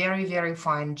treat very, very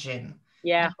fine gin.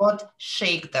 Yeah. Do not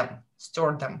shake them,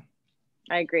 store them.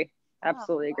 I agree.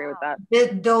 Absolutely agree with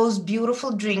that. Those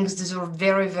beautiful drinks deserve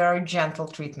very, very gentle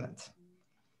treatment.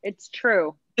 It's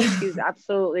true. She's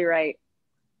absolutely right.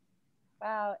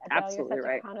 Wow, Adele, absolutely you're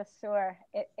such a connoisseur.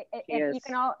 You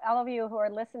can all of you who are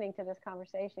listening to this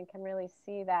conversation can really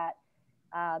see that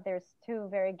there's 2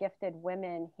 very gifted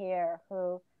women here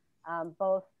who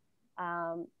both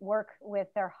work with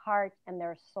their heart and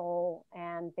their soul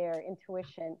and their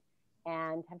intuition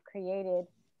and have created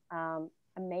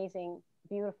amazing,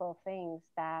 beautiful things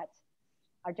that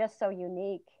are just so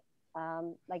unique.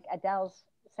 Like Adele's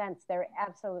scents, they're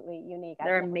absolutely unique.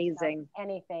 They're I've never amazing. smelled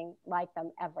anything like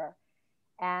them ever.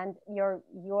 And the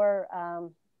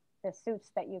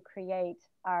suits that you create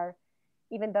are,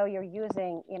 even though you're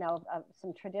using, you know,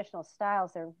 some traditional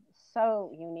styles, they're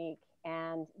so unique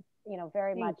and, you know,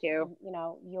 very much, you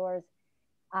know, yours.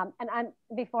 And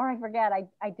before I forget,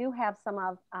 I do have some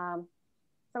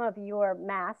of your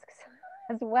masks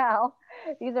as well.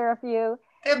 These are a few.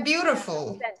 They're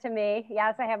beautiful. Sent to me.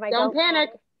 Yes, I have my Don't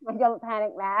panic. My Don't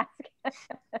Panic mask.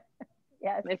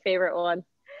 Yes. My favorite one.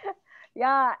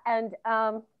 Yeah. And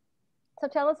so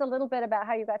tell us a little bit about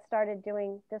how you got started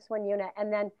doing this one, Yuna,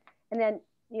 and then,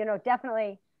 you know,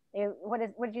 definitely, what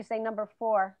did you say? Number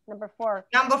four. Number 4,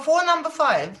 number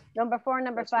 5. Number 4,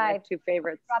 number 5. Two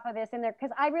favorites. Drop of this in there,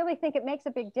 because I really think it makes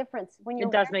a big difference when you're.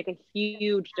 It does make a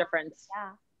huge difference.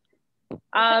 Yeah.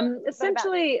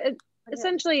 Essentially,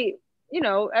 you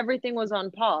know, everything was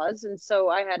on pause, and so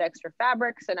I had extra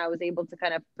fabrics, and I was able to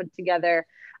kind of put together.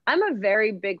 I'm a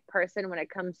very big person when it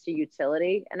comes to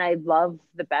utility, and I love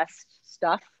the best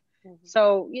stuff.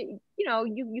 So you know,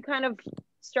 you kind of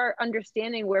start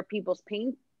understanding where people's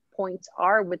pain points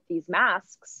are with these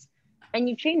masks, and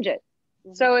you change it.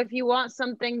 So if you want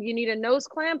something, you need a nose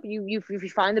clamp, you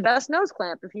find the best nose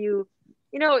clamp. If you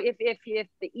know, if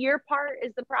the ear part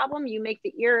is the problem, you make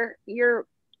the ear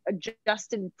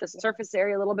adjusted the surface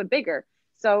area a little bit bigger.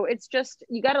 So it's just,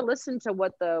 you got to listen to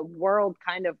what the world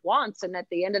kind of wants, and at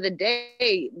the end of the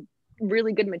day,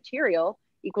 really good material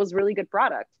equals really good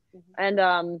product.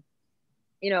 And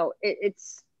you know,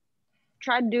 it's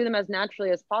try to do them as naturally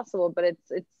as possible, but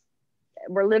it's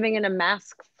we're living in a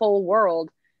mask full world,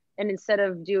 and instead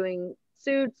of doing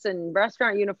suits and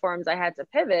restaurant uniforms, I had to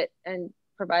pivot and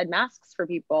provide masks for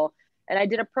people. And I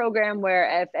did a program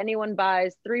where if anyone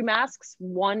buys 3 masks,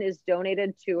 1 is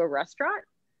donated to a restaurant.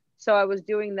 So I was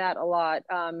doing that a lot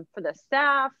for the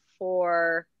staff,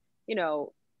 for, you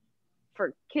know,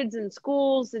 for kids in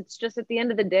schools. It's just, at the end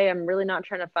of the day, I'm really not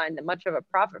trying to find much of a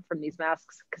profit from these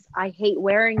masks, because I hate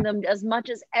wearing them as much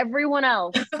as everyone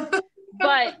else.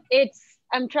 But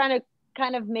I'm trying to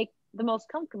kind of make the most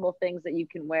comfortable things that you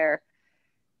can wear.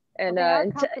 And they are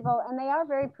comfortable, and they are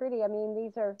very pretty. I mean,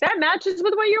 these are, that matches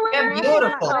with what you're wearing. They're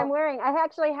beautiful. What I'm wearing. I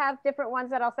actually have different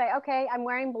ones that I'll say, okay, I'm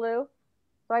wearing blue,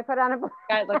 so I put on a blue.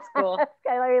 That looks cool.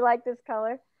 I really like this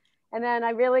color. And then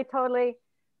I really totally,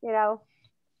 you know,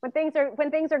 when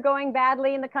things are going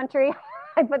badly in the country,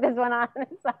 I put this one on.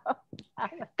 So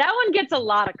that one gets a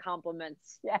lot of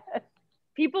compliments. Yes.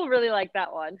 People really like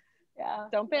that one. Yeah.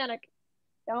 Don't panic.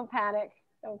 Don't panic.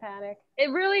 Don't panic.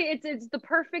 It really, it's the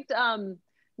perfect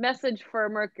message for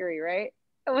Mercury, right?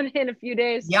 In a few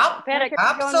days. Yep. Panic.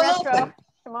 Absolutely.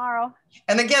 Tomorrow.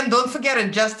 And again, don't forget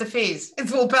it, just a phase. It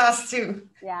will pass too.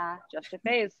 Yeah. Just a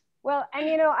phase. Well, and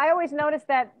you know, I always notice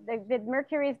that the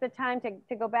Mercury is the time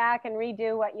to go back and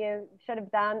redo what you should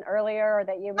have done earlier, or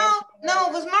that you mentioned. No,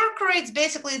 with Mercury, it's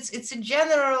basically, it's a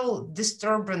general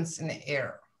disturbance in the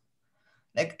air.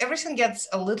 Like everything gets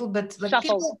a little bit, like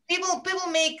people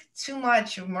make too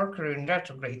much of Mercury in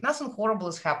retrograde. Nothing horrible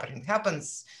is happening. It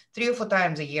happens 3 or 4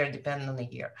 times a year, depending on the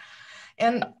year.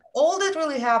 And all that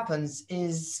really happens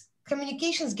is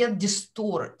communications get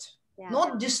distorted,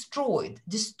 not destroyed,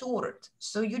 distorted.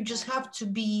 So you just have to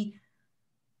be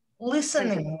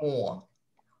listening more,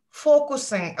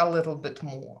 focusing a little bit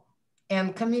more,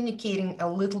 and communicating a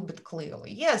little bit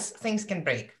clearly. Yes, things can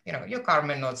break. You know, your car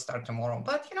may not start tomorrow,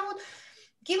 but you know what?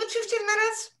 Give it 15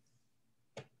 minutes,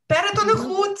 pat it on the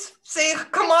hood, say,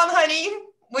 come on, honey,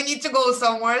 we need to go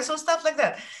somewhere. So stuff like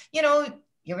that. You know,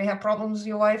 you may have problems with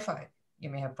your Wi-Fi.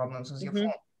 You may have problems with your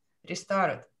phone.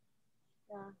 Restart it.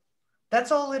 Yeah.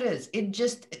 That's all it is. It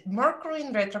just, Mercury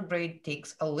in retrograde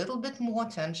takes a little bit more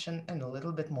attention and a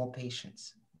little bit more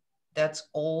patience. That's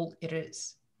all it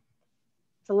is.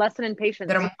 It's a lesson in patience.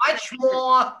 There are much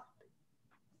more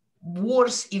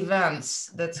worse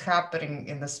events that's happening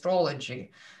in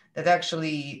astrology that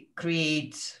actually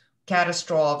create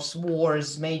catastrophes,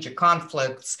 wars, major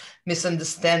conflicts,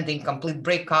 misunderstanding, complete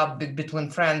breakup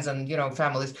between friends and, you know,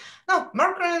 families. No,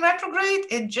 Mercury in retrograde,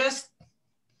 it's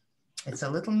a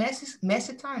little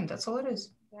messy time. That's all it is.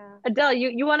 Yeah. Adele,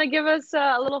 you want to give us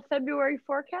a little February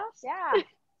forecast? Yeah.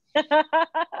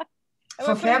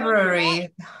 For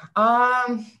February,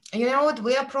 you know what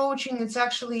we're approaching,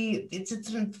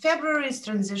 February is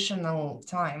transitional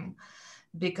time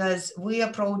because we're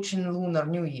approaching Lunar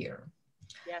New Year.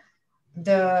 Yes.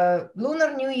 The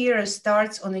Lunar New Year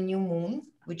starts on a new moon,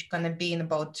 which is going to be in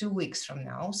about 2 weeks from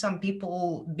now. Some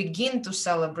people begin to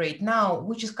celebrate now,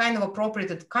 which is kind of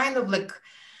appropriate. It's kind of like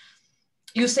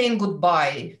you're saying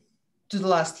goodbye to the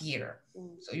last year.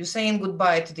 So you're saying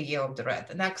goodbye to the year of the rat.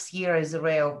 The next year is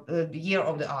the year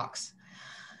of the ox.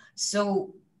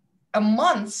 So a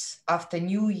month after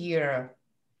New Year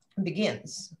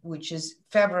begins, which is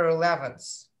February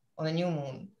 11th on a new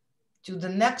moon, to the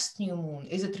next new moon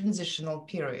is a transitional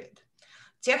period.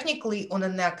 Technically, on the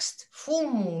next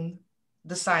full moon,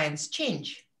 the signs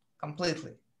change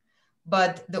completely,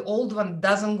 but the old one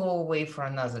doesn't go away for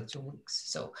another 2 weeks.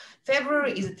 So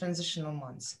February is a transitional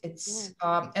month. It's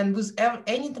and with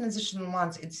any transitional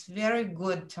month, it's very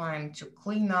good time to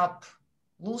clean up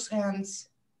loose ends,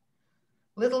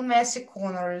 little messy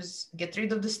corners, get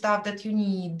rid of the stuff that you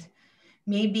need.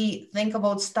 Maybe think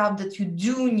about stuff that you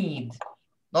do need,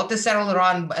 not necessarily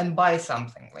run and buy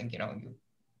something like,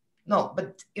 no,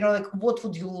 but like what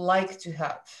would you like to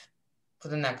have for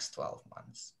the next 12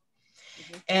 months?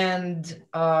 And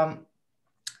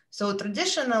so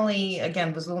traditionally,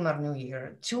 again, with Lunar New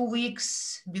Year, 2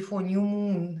 weeks before new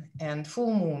moon and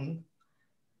full moon,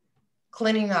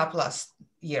 cleaning up last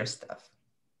year's stuff.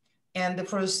 And the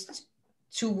first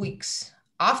 2 weeks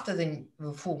after the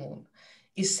full moon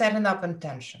is setting up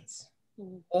intentions.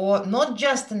 Or not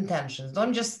just intentions.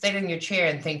 Don't just stay in your chair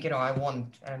and think, I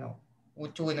want, I don't know,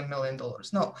 to win $1 million.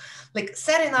 No, like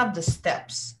setting up the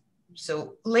steps.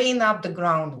 So laying up the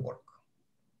groundwork.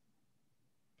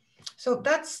 So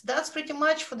that's pretty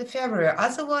much for the February.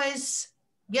 Otherwise,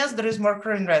 yes, there is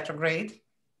Mercury in retrograde.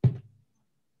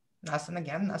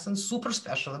 Nothing super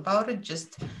special about it.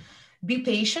 Just be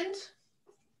patient,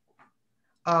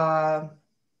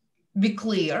 be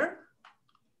clear,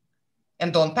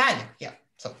 and don't panic. Yeah.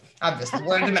 So obviously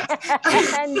wear the mask.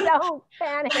 And don't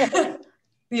panic.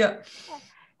 Yeah.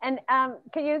 And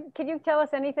can you tell us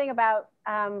anything about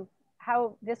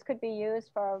how this could be used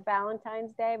for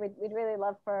Valentine's Day? We'd really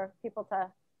love for people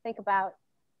to think about,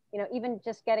 even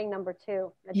just getting number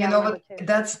 2.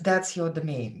 That's your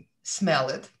domain. Smell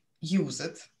it, use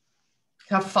it,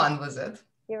 have fun with it.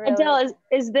 Really... Adele,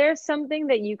 is there something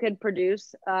that you could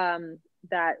produce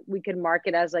that we could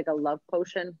market as like a love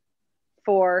potion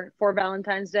for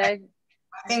Valentine's Day?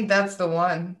 I think that's the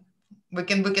one. We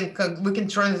can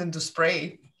turn it into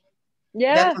spray.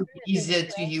 Yeah, that would be easier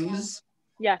to use.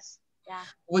 Yes. Yeah.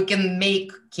 We can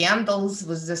make candles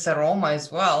with this aroma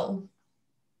as well.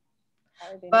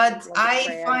 But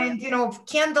I find,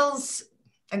 candles,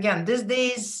 again, these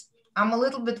days, I'm a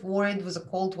little bit worried with the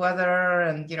cold weather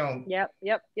and, Yep.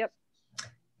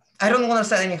 I don't want to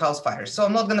set any house fires, so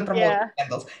I'm not going to promote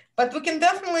candles. But we can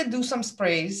definitely do some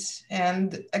sprays.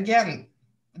 And again,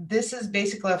 this is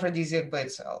basically aphrodisiac by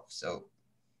itself. So.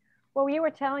 Well, you were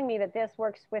telling me that this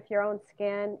works with your own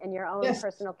skin and your own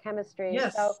personal chemistry.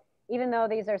 Yes. So even though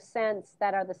these are scents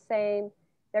that are the same,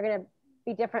 they're going to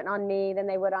be different on me than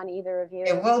they would on either of you.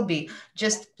 It will be.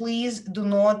 Just please do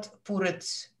not put it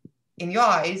in your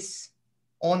eyes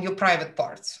on your private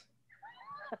parts.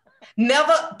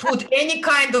 Never put any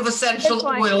kind of essential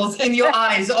oils in your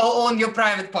eyes or on your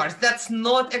private parts. That's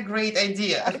not a great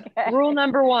idea. Okay. Rule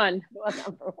number 1.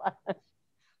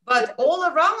 But all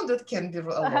around it can be a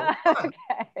lot of fun.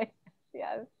 Okay.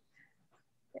 Yes.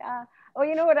 Yeah.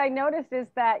 Well, what I noticed is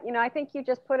that, I think you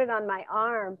just put it on my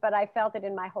arm, but I felt it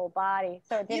in my whole body.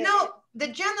 So it didn't... the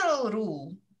general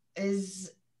rule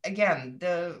is, again,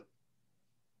 the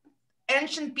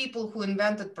ancient people who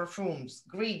invented perfumes,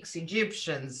 Greeks,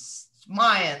 Egyptians,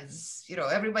 Mayans,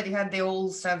 everybody had their own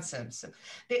senses.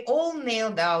 They all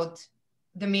nailed out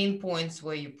the main points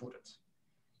where you put it.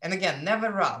 And again, never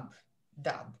rub,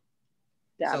 dab.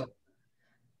 So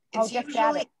it's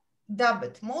usually dab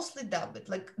it, mostly dab it.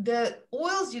 Like the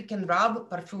oils you can rub,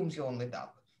 perfumes you only dab.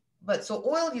 But so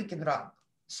oil you can rub.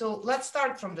 So let's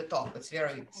start from the top. It's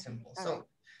very simple. So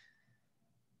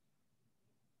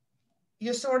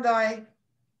your sword eye,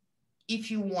 if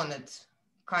you want it,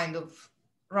 kind of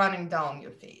running down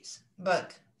your face,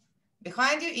 but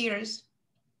behind your ears,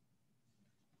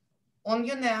 on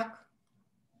your neck,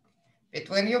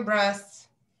 between your breasts,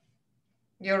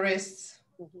 your wrists,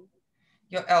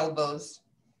 your elbows.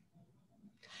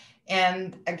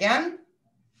 And again,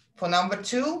 for number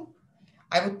 2,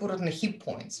 I would put it on the hip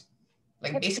points,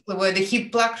 like basically where the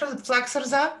hip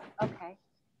flexors are. Okay.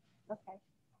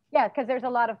 Yeah, because there's a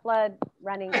lot of blood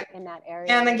running in that area.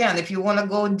 And again, if you want to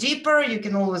go deeper, you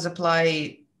can always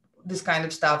apply this kind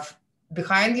of stuff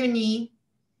behind your knee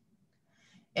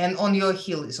and on your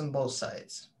Achilles on both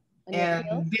sides.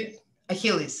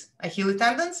 Achilles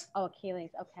tendons. Oh,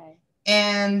 Achilles, okay.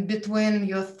 And between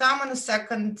your thumb and the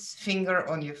second finger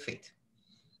on your feet.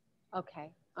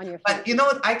 Okay, on your feet. But you know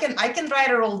what? I can write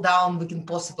it all down. We can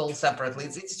post it all separately.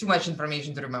 It's too much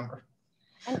information to remember.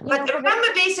 But remember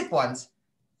basic ones.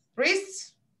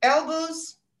 wrists,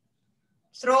 elbows,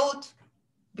 throat,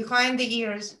 behind the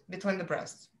ears, between the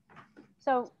breasts.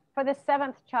 So for the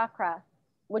 7th chakra,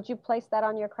 would you place that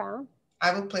on your crown?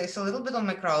 I will place a little bit on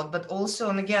my crown, but also,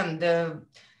 and again,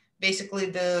 basically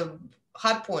the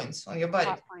hot points on your body.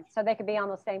 Hot points. So they could be on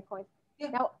those same points. Yeah.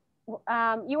 Now,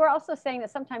 you were also saying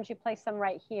that sometimes you place them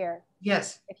right here.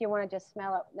 Yes. If you want to just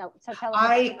smell it. No, so tell us.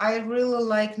 I really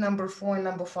like number 4 and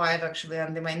number 5 actually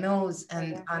under my nose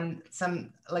and on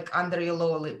some like under your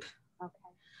lower lip. Okay.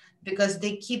 Because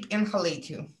they keep inhalate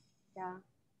you. Yeah.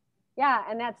 Yeah,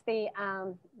 and that's the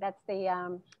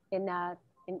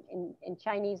in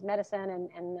Chinese medicine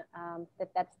and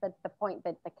that's the point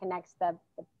that connects the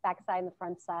backside and the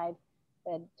front side,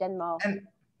 the Zhenmo. And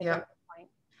yeah.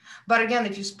 But again,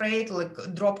 if you spray it, like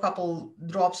drop couple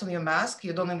drops on your mask,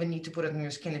 you don't even need to put it on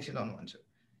your skin if you don't want to.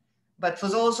 But for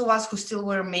those of us who still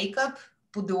wear makeup,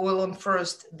 put the oil on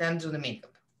first, then do the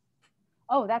makeup.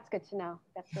 Oh, that's good to know.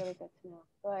 That's really good to know.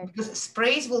 Good. Because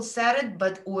sprays will set it,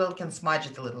 but oil can smudge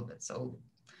it a little bit. So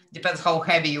depends how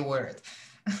heavy you wear it.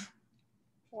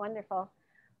 Wonderful.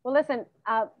 Well, listen,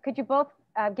 could you both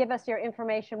give us your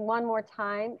information one more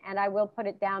time, and I will put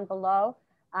it down below,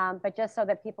 but just so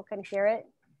that people can hear it.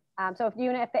 So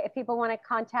if people want to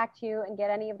contact you and get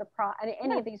any of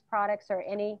of these products or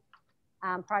any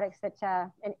products that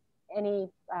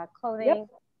any clothing. Yep.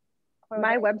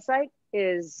 My website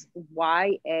is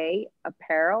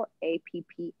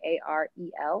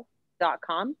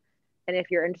yaapparel.com. And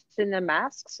if you're interested in the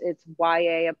masks, it's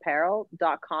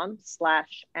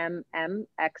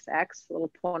yaapparel.com/mmxx, little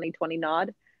 2020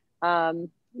 nod.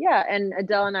 Yeah, and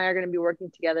Adele and I are going to be working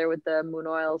together with the moon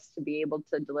oils to be able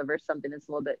to deliver something that's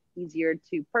a little bit easier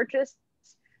to purchase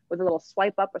with a little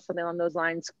swipe up or something along those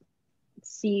lines.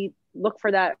 Look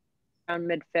for that around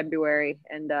mid-February,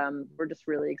 and we're just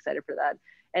really excited for that.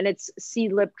 And it's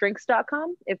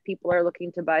seedlipdrinks.com if people are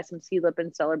looking to buy some seedlip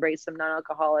and celebrate some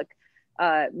non-alcoholic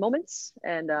moments.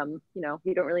 And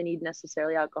you don't really need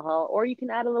necessarily alcohol, or you can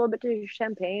add a little bit to your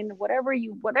champagne, whatever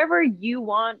you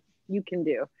want, you can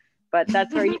do. But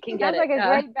that's where you can get it. Sounds like a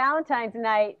great Valentine's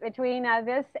night between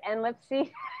this and let's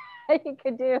see what you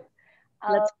could do.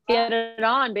 Let's get it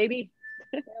on, baby.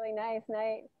 Really nice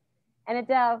night. And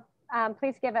Adele,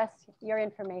 please give us your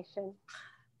information.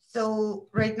 So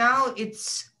right now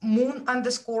it's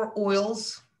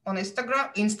moon_oils on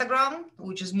Instagram,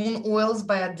 which is Moon Oils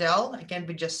by Adele. Again,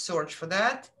 we just search for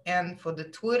that. And for the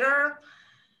Twitter,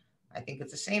 I think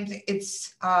it's the same thing.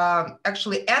 It's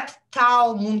actually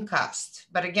 @TaoMooncast.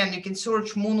 But again, you can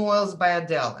search Moon Oils by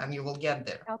Adele and you will get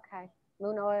there. Okay,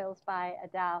 Moon Oils by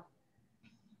Adele.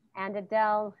 And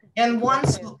Adele. And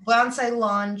once I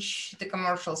launch the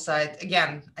commercial site,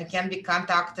 again, I can be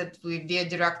contacted via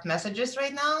direct messages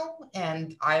right now,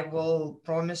 and I will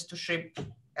promise to ship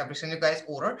everything you guys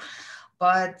order.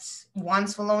 But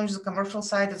once we launch the commercial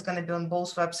site, it's going to be on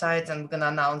both websites, and we're going to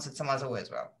announce it some other way as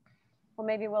well. Well,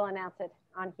 maybe we'll announce it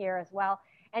on here as well.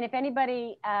 And if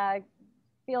anybody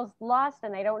feels lost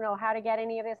and they don't know how to get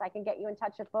any of this, I can get you in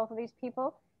touch with both of these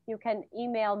people. You can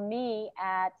email me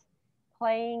at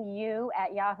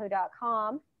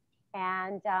playingyou@yahoo.com,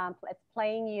 and it's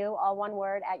playingyou, all one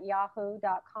word,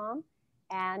 @yahoo.com,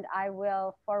 and I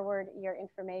will forward your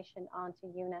information on to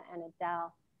Yuna and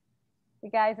Adele. You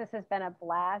guys, this has been a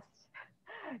blast.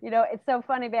 It's so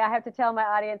funny, but I have to tell my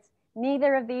audience,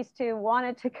 neither of these two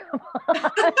wanted to come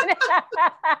on.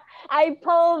 I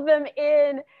pulled them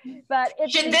in, but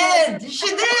it's she made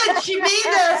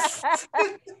us.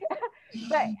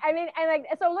 But I mean,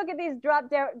 so look at these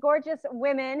gorgeous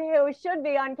women who should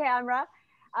be on camera.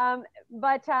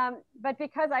 But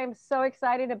because I am so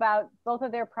excited about both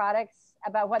of their products,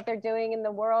 about what they're doing in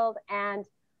the world, and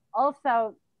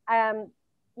also,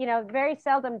 very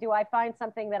seldom do I find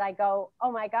something that I go,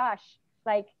 oh my gosh,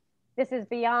 like this is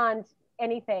beyond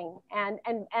anything. And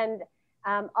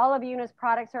all of Yuna's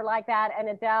products are like that. And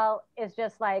Adele is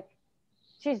just like,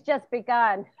 she's just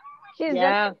begun. She's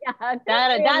just begun.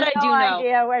 That I do know.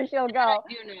 Idea where she'll go.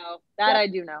 I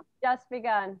do know. Just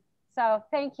begun. So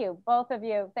thank you, both of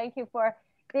you. Thank you for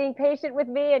being patient with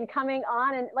me and coming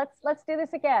on. And let's do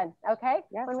this again, okay?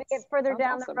 Yes. When we get further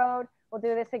down the road, we'll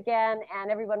do this again,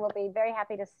 and everyone will be very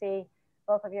happy to see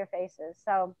both of your faces.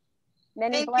 So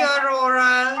many blessings. Thank you,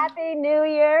 Aurora. Happy New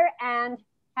Year and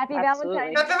happy Valentine's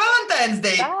Day. Happy Valentine's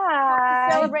Day. Bye.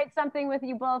 Celebrate something with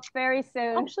you both very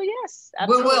soon. Actually, yes.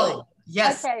 Absolutely. We will.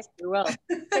 Yes. Okay. We will.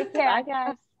 Take care. Bye,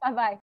 guys. Bye-bye.